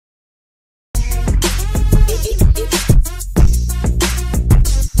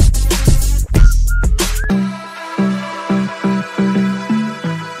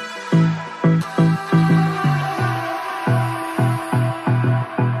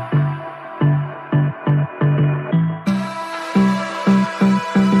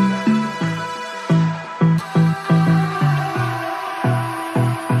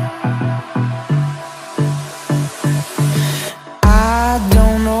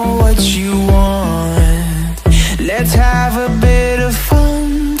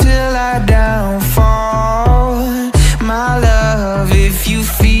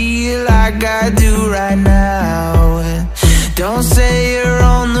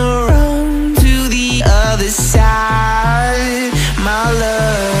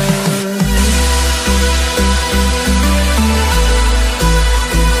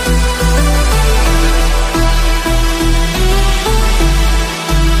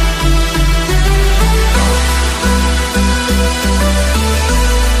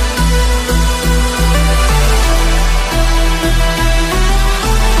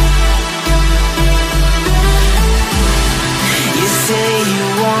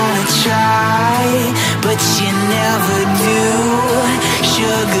but you never do.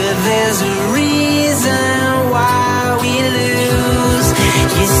 Sugar, there's a reason why we lose.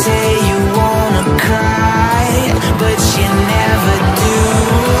 You say you wanna cry, but you never do.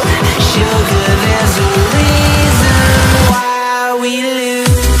 Sugar, there's a reason why we lose.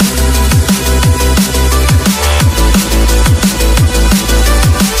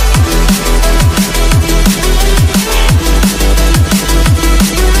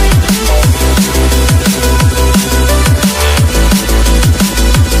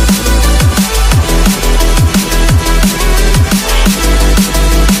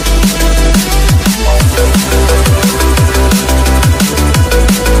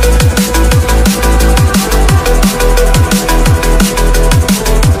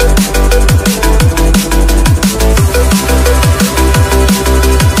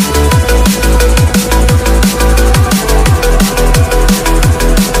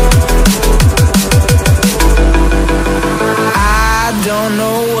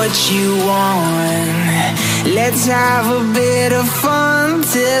 Let's have a bit of fun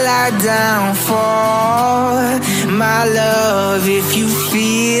till I downfall. My love, if you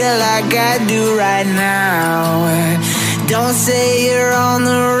feel like I do right now, don't say you're on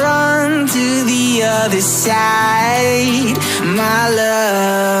the run to the other side. My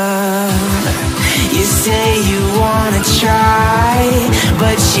love, you say you wanna try,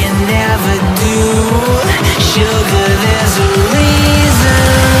 but you never do. Sugar, there's a reason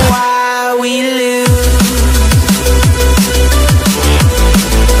why we lose.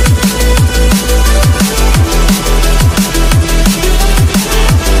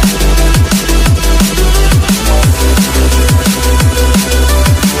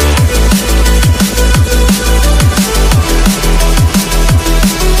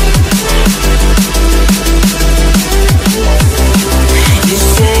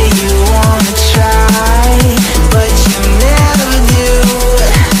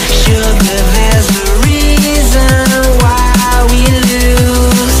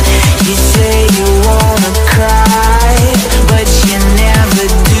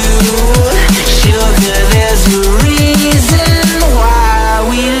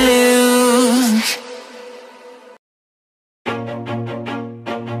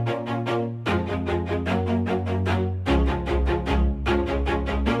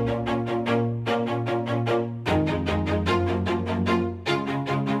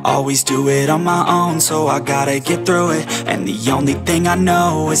 Always do it on my own, so I gotta get through it. And the only thing I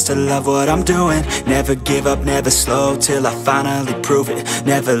know is to love what I'm doing. Never give up, never slow, till I finally prove it.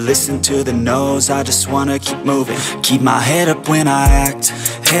 Never listen to the no's, I just wanna keep moving. Keep my head up when I act,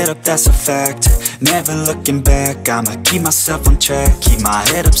 head up, that's a fact. Never looking back, I'ma keep myself on track. Keep my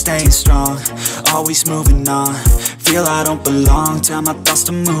head up, staying strong, always moving on. Feel I don't belong, tell my thoughts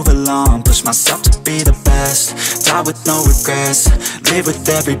to move along. Push myself to be the best, die with no regrets. Live with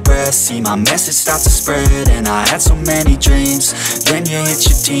every breath, see my message start to spread. And I had so many dreams, then you hit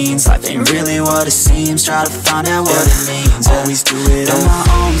your teens. Life ain't really what it seems, try to find out what it means. Always do it on my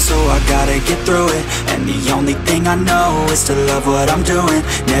own, so I gotta get through it. And the only thing I know is to love what I'm doing.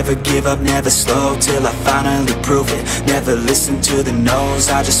 Never give up, never slow, till I finally prove it. Never listen to the no's,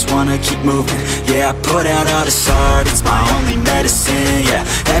 I just wanna keep moving. Yeah, I put out all this art, it's my only medicine. Yeah,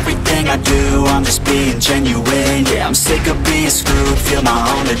 everything I do, I'm just being genuine. Yeah, I'm sick of being screwed, feel my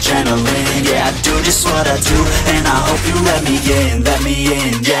own adrenaline. Yeah, I do just what I do, and I hope you let me in,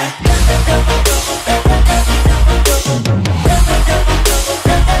 yeah.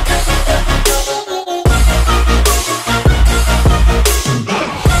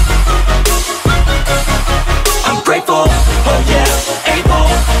 I'm grateful, oh yeah, able,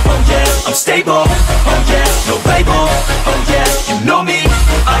 oh yeah, I'm stable, oh yeah, no label, oh yeah, you know me,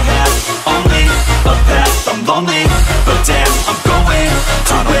 I have only a path, I'm lonely, but damn, I'm going to win.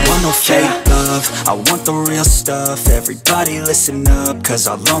 I don't want no fake love, I want the real stuff. Everybody listen up, cause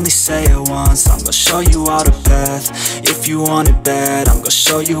I'll only say it once. I'm gonna show you all the path, if you want it bad. I'm gonna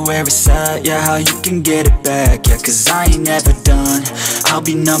show you where it's at, yeah, how you can get it back. Yeah, cause I ain't never done, I'll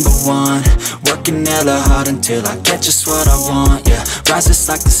be #1. Working hella hard until I get just what I want. Yeah, rises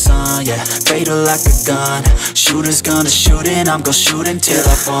like the sun, yeah, fatal like a gun. Shooter's gonna shoot and I'm gonna shoot until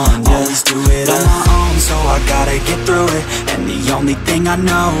I won. Yeah, always do it on my own, so I gotta get through it. And the only thing I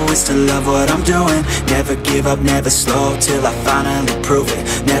know is to love what I'm doing. Never give up, never slow, till I finally prove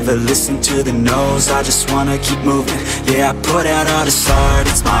it. Never listen to the no's, I just wanna keep moving. Yeah, I put out all this art,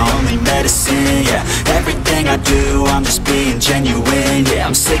 it's my only medicine. Yeah, everything I do, I'm just being genuine. Yeah,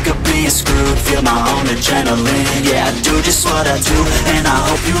 I'm sick of being screwed, feel my own adrenaline. Yeah, I do just what I do, and I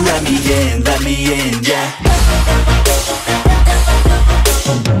hope you let me in, yeah.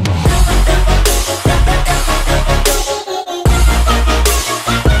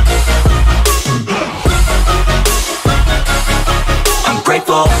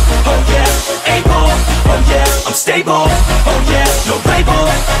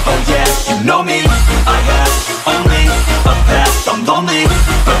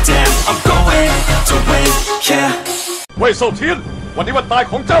 เซาเทียนวันนี้วันตาย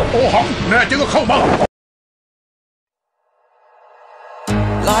ของเจ้าโอหังแน่จริงก็เข้ามา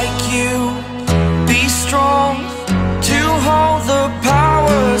Like you, be strong to hold the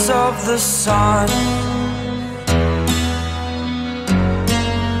powers of the sun.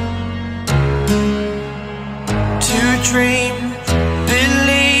 To dream,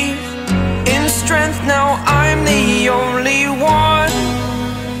 believe in strength. Now I'm the only one,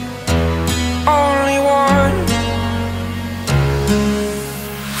 only one.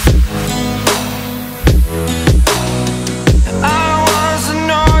 I was an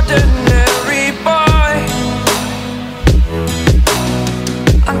ordinary boy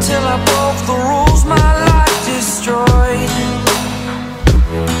until I broke the rules. My life destroyed,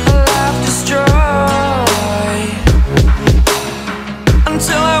 a life destroyed.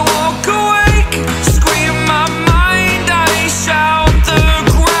 Until I walk awake, scream my mind, I shout, the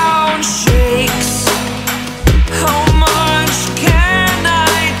ground shakes. How much can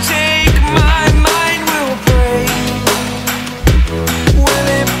I take? My mind will break. Will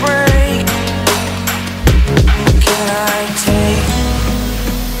it break? Can I take?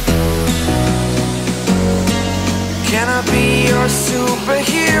 Can I be your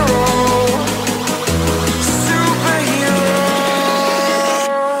superhero? Superhero.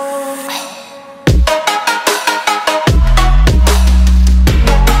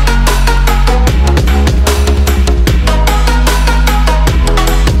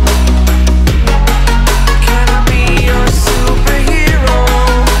 Can I be your superhero?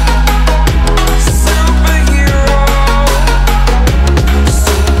 Superhero.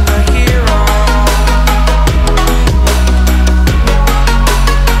 Superhero.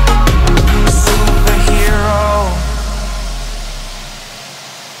 Superhero.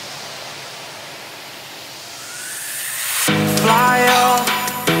 Fly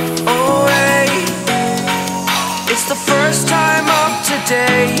away. It's the first time of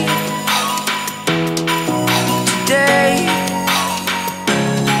today. Today.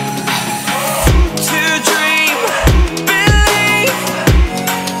 To dream, believe.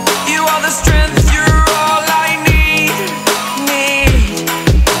 You are the strength, you're all I need.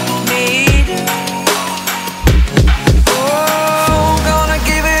 Need. Oh, gonna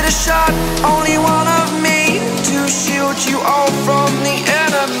give it a shot. Only one of me to shield you all from the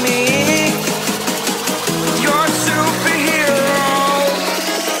enemy. You're a superhero.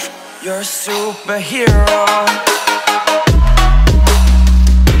 You're a superhero.